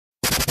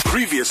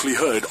Previously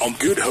heard on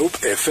Good Hope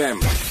FM.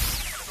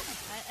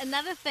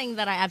 Another thing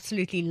that I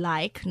absolutely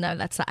like, no,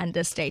 that's an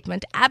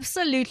understatement,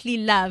 absolutely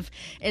love,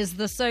 is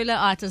the solo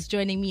artist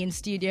joining me in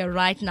studio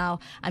right now.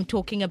 I'm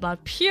talking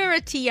about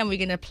Purity, and we're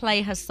going to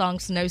play her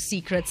songs, No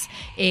Secrets,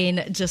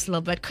 in just a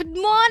little bit. Good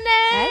morning.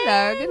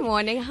 Hello, good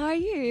morning. How are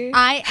you?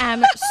 I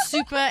am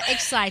super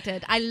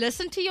excited. I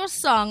listened to your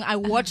song, I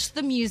watched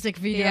the music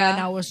video, and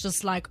I was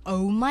just like,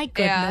 oh my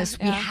goodness,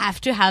 we have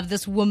to have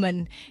this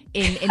woman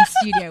in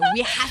studio.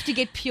 We have to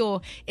get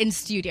Pure in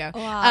studio.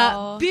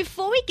 Wow.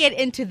 Before we get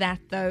into that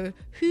though,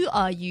 who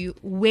are you?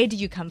 Where do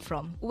you come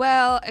from?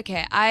 Well,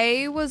 okay,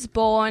 I was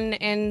born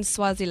in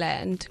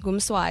Swaziland,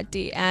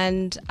 Gumswati,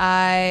 and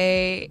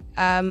I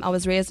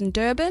was raised in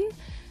Durban.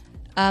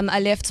 I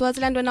left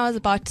Swaziland when I was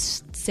about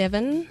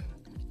 7.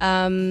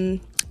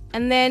 And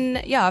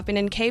then, I've been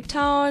in Cape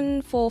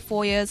Town for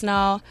 4 years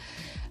now,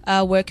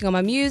 working on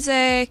my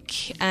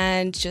music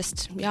and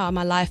just,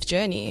 my life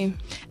journey.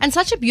 And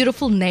such a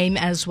beautiful name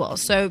as well.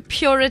 So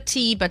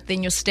Purity, but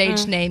then your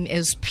stage name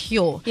is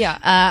Pure.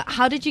 Yeah.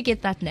 How did you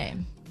get that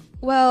name?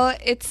 Well,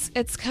 it's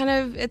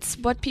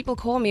what people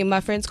call me.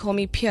 My friends call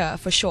me Pure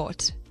for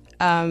short.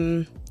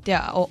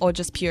 Or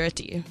just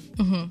Purity.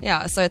 Mm-hmm.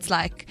 Yeah, so it's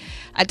like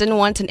I didn't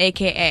want an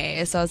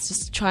AKA, so I was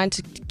just trying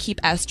to keep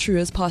as true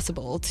as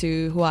possible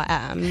to who I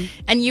am.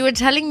 And you were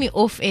telling me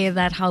off air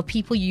that how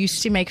people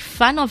used to make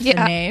fun of the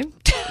name,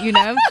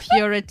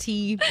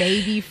 Purity,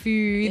 baby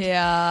food.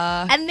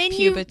 Yeah. And then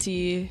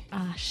puberty.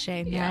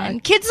 Shame, man.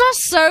 Kids are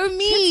so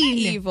mean.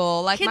 Kids are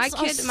evil. Like my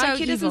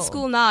kid is in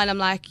school now, and I'm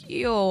like,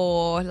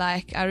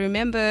 I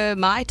remember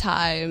my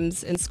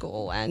times in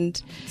school,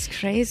 and it's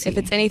crazy. If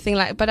it's anything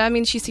like, but I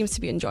mean, she seems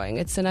to be enjoying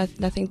it, so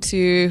nothing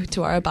to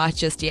worry about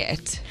just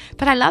yet.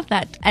 But I love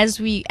that as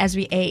we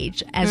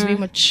age, as we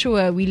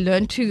mature, we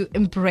learn to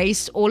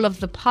embrace all of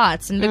the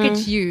parts. And look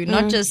at you,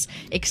 not just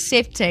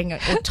accepting or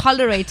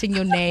tolerating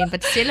your name,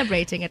 but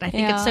celebrating it. I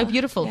think it's so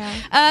beautiful.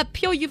 Yeah.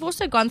 Pure, you've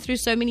also gone through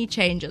so many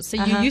changes.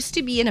 So you used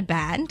to be in a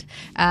band.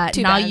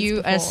 Now you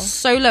before. a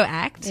solo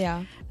act.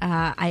 Yeah.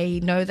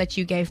 I know that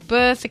you gave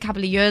birth a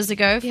couple of years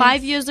ago,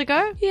 5 years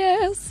ago.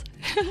 Yes.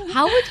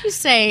 How would you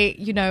say,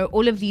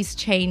 all of these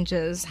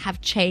changes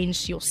have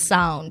changed your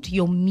sound,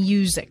 your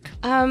music?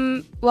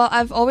 Well,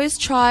 I've always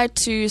tried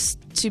to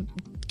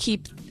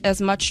keep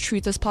as much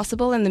truth as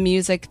possible in the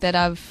music that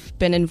I've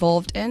been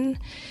involved in,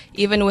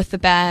 even with the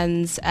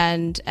bands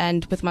and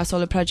with my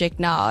solo project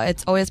now.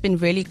 It's always been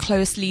really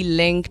closely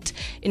linked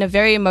in a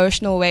very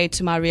emotional way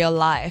to my real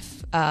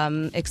life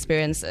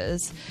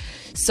experiences.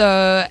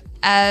 So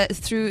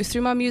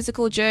through my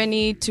musical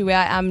journey to where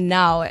I am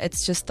now,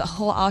 it's just the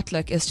whole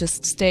outlook is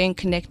just staying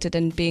connected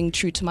and being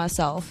true to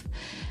myself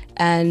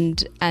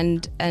and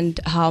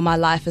how my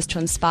life is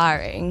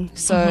transpiring.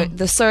 So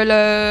the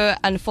solo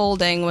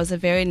unfolding was a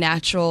very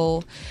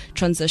natural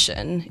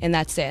transition in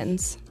that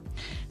sense.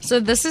 So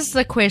this is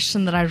the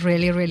question that I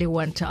really, really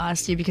want to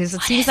ask you, because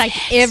it seems like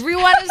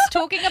everyone is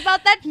talking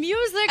about that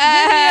music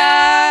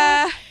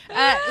video.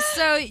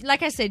 So,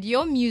 like I said,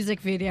 your music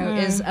video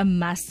is a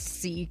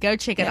must-see. Go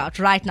check it out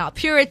right now.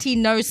 Purity,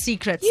 No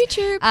Secrets.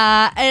 YouTube.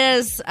 It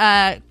is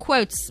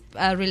quotes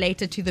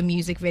related to the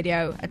music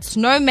video. It's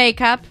no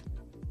makeup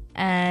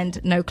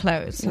and no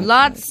clothes.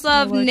 Lots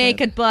of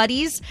naked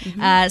bodies.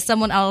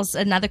 Someone else,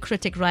 another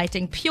critic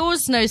writing,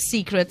 Pure's No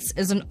Secrets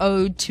is an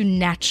ode to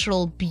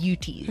natural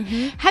beauty.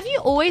 Have you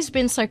always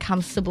been so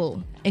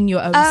comfortable in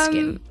your own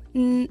skin?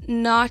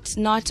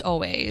 Not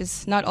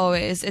always.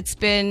 It's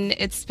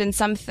been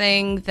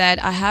something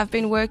that I have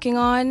been working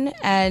on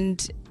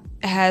and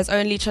has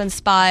only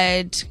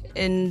transpired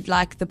in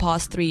like the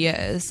past 3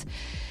 years.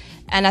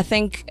 And I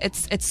think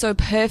it's so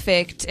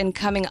perfect in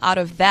coming out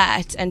of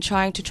that and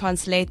trying to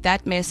translate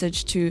that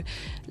message to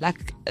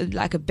like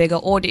a bigger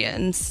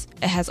audience.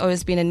 It has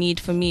always been a need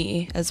for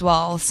me as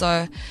well.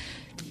 So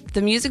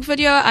the music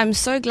video, I'm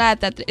so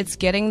glad that it's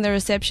getting the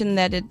reception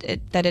that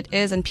it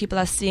is, and people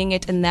are seeing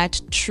it in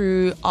that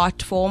true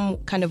art form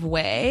kind of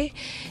way,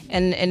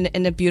 and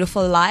in a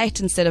beautiful light,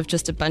 instead of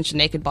just a bunch of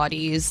naked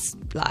bodies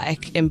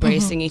like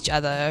embracing each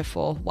other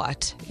for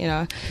what,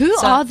 Who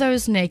are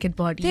those naked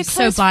bodies?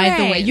 So by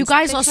the way, you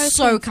guys are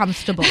so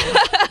comfortable.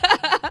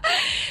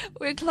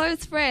 We're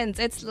close friends.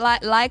 It's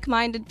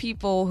like-minded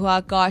people who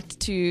are got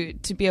to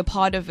be a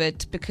part of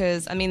it,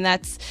 because I mean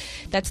that's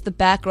the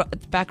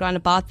background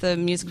about the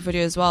music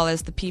video as well,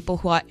 as the people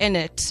who are in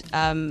it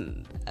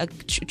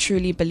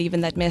truly believe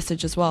in that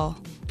message as well.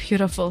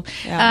 Beautiful.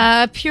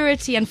 Yeah.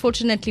 Purity,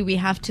 unfortunately, we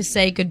have to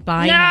say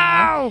goodbye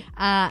now.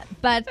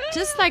 But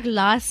just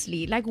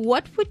lastly,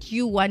 what would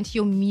you want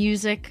your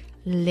music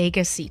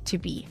legacy to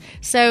be?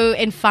 So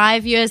in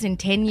 5 years, in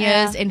 10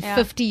 years, in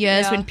 50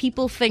 years, when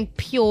people think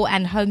Pure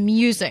and her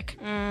music,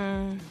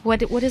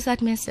 what is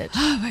that message?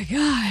 Oh my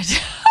God.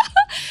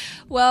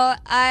 Well,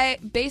 I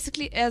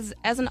basically, as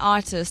an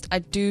artist, I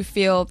do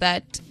feel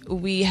that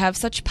we have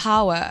such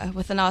power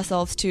within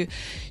ourselves to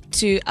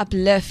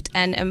uplift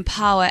and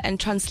empower and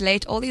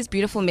translate all these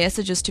beautiful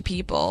messages to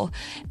people,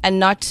 and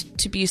not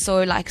to be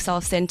so like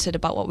self-centered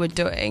about what we're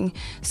doing.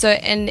 So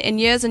in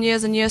years and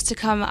years and years to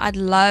come, I'd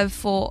love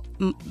for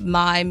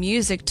my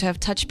music to have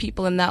touched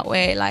people in that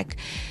way. Like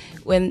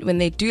when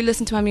they do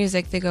listen to my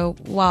music, they go,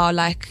 wow,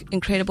 like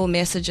incredible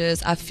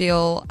messages. I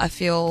feel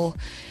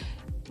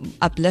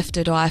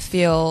uplifted, or I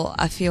feel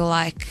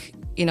like,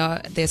 you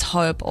know, there's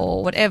hope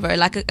or whatever,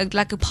 like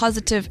a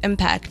positive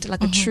impact,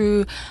 like a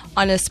true,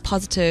 honest,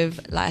 positive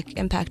like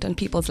impact on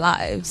people's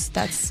lives.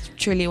 That's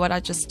truly what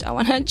I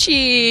want to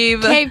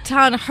achieve. Cape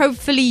Town,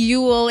 hopefully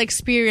you will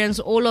experience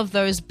all of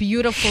those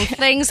beautiful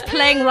things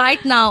playing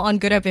right now on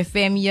Good Hope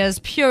FM. Here's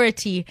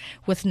Purity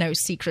with No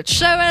Secret.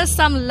 Show us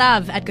some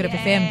love at Good Hope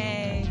FM.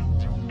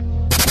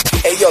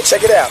 Hey, yo,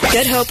 check it out.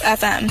 Good Hope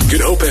FM.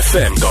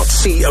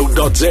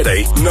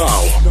 GoodHopeFM.co.za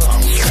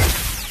now.